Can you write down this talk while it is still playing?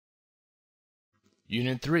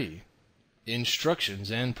Unit 3, Instructions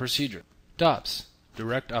and Procedure. DOPS,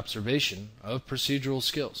 Direct Observation of Procedural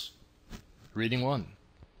Skills. Reading 1.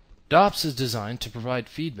 DOPS is designed to provide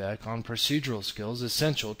feedback on procedural skills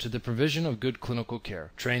essential to the provision of good clinical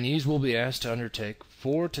care. Trainees will be asked to undertake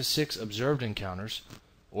 4 to 6 observed encounters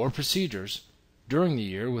or procedures during the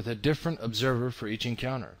year with a different observer for each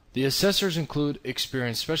encounter. The assessors include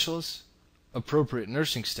experienced specialists, appropriate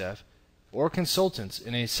nursing staff, or consultants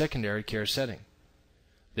in a secondary care setting.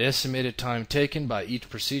 The estimated time taken by each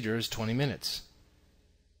procedure is 20 minutes.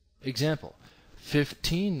 Example: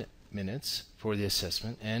 15 minutes for the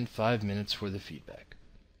assessment and 5 minutes for the feedback.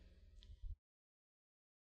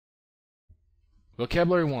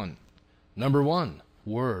 Vocabulary 1. Number 1,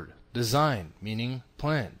 word, design, meaning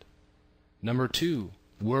planned. Number 2,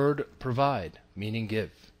 word provide, meaning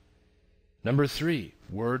give. Number 3,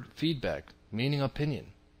 word feedback, meaning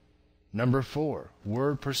opinion. Number 4,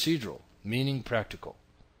 word procedural, meaning practical.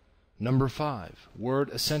 Number 5, word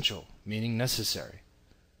essential, meaning necessary.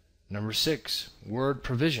 Number 6, word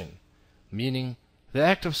provision, meaning the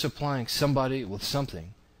act of supplying somebody with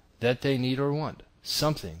something that they need or want,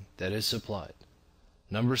 something that is supplied.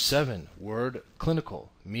 Number 7, word clinical,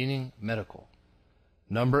 meaning medical.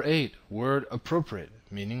 Number 8, word appropriate,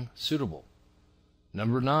 meaning suitable.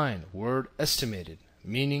 Number 9, word estimated,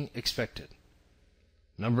 meaning expected.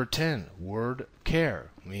 Number 10, word care,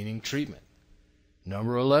 meaning treatment.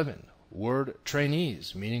 Number 11, word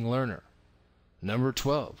trainees, meaning learner. Number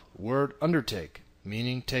 12, word undertake,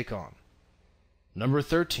 meaning take on. Number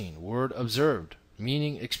 13, word observed,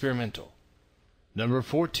 meaning experimental. Number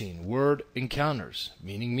 14, word encounters,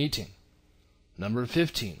 meaning meeting. Number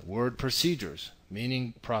 15, word procedures,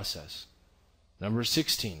 meaning process. Number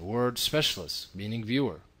 16, word specialists, meaning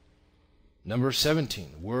viewer. Number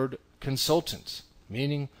 17, word consultants,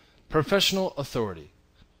 meaning professional authority.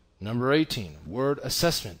 Number 18, word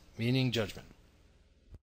assessment, meaning judgment.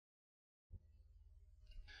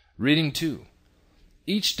 Reading 2.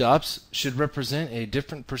 Each DOPS should represent a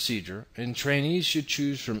different procedure, and trainees should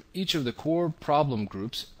choose from each of the core problem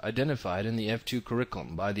groups identified in the F2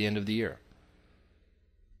 curriculum by the end of the year.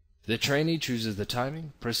 The trainee chooses the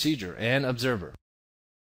timing, procedure, and observer.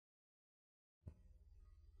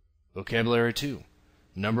 Vocabulary 2.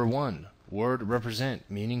 Number 1, word represent,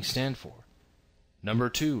 meaning stand for. Number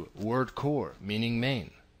 2, word core, meaning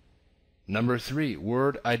main. Number 3,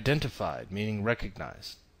 word identified, meaning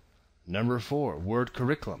recognized. Number 4, word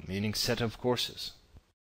curriculum, meaning set of courses.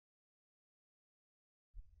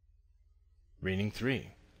 Reading 3.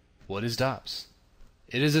 What is DOPS?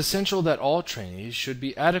 It is essential that all trainees should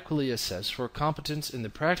be adequately assessed for competence in the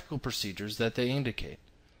practical procedures that they indicate.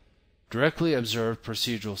 Directly observed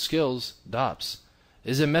procedural skills, DOPS,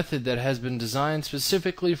 is a method that has been designed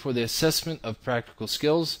specifically for the assessment of practical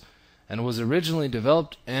skills and was originally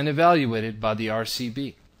developed and evaluated by the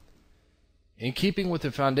RCB. In keeping with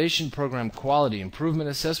the Foundation Program Quality Improvement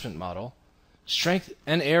Assessment Model, strengths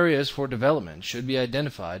and areas for development should be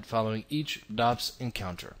identified following each DOPS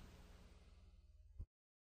encounter.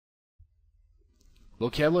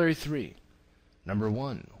 Vocabulary 3. Number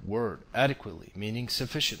 1, word adequately, meaning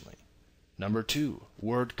sufficiently. Number 2,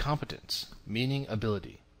 word competence, meaning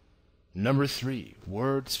ability. Number 3,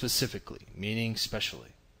 word specifically, meaning specially.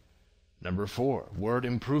 Number 4, word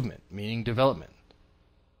improvement, meaning development.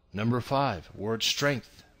 Number 5, word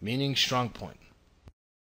strength, meaning strong point.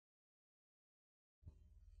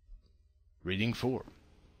 Reading 4.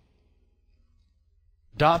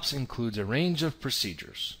 DOPS includes a range of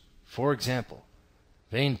procedures. For example,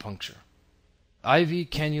 vein puncture, IV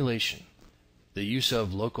cannulation, the use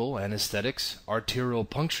of local anesthetics, arterial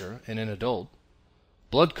puncture in an adult,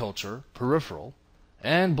 blood culture, peripheral,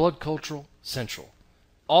 and blood culture, central.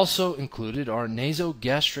 Also included are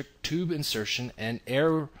nasogastric tube insertion and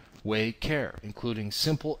airway care, including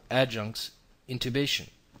simple adjuncts intubation.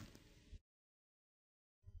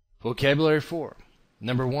 Vocabulary 4.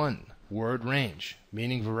 Number 1, word range,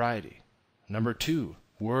 meaning variety. Number 2,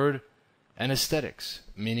 word anesthetics,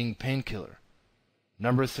 meaning painkiller.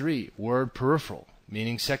 Number 3, word peripheral,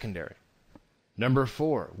 meaning secondary. Number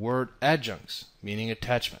 4, word adjuncts, meaning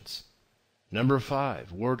attachments. Number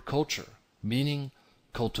 5, word culture, meaning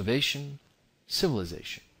cultivation,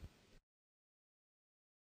 civilization.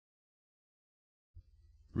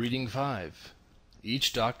 Reading 5.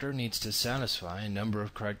 Each doctor needs to satisfy a number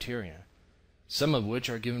of criteria, some of which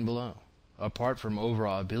are given below. Apart from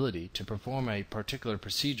overall ability to perform a particular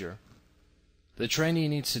procedure, the trainee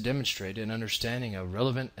needs to demonstrate an understanding of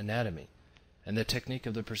relevant anatomy and the technique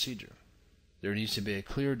of the procedure. There needs to be a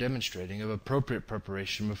clear demonstrating of appropriate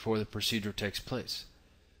preparation before the procedure takes place,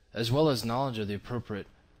 as well as knowledge of the appropriate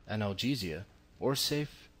analgesia or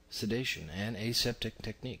safe sedation and aseptic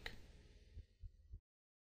technique.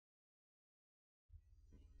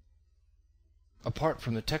 Apart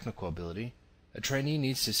from the technical ability, a trainee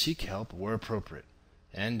needs to seek help where appropriate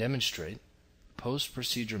and demonstrate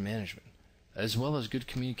post-procedure management, as well as good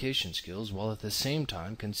communication skills while at the same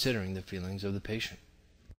time considering the feelings of the patient.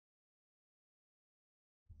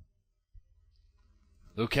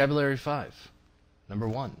 Vocabulary 5. Number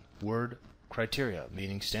 1, word criteria,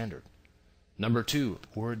 meaning standard. Number 2,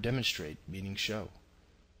 word demonstrate, meaning show.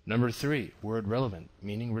 Number 3, word relevant,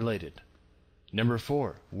 meaning related. Number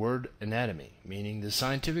 4, word anatomy, meaning the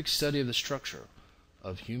scientific study of the structure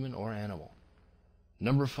of human or animal.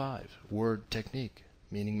 Number 5, word technique,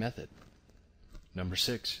 meaning method. Number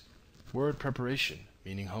 6, word preparation,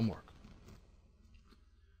 meaning homework.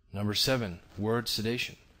 Number 7, word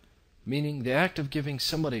sedation, meaning the act of giving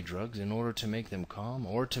somebody drugs in order to make them calm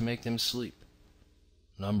or to make them sleep.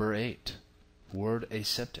 Number 8, word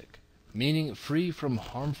aseptic, meaning free from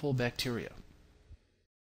harmful bacteria.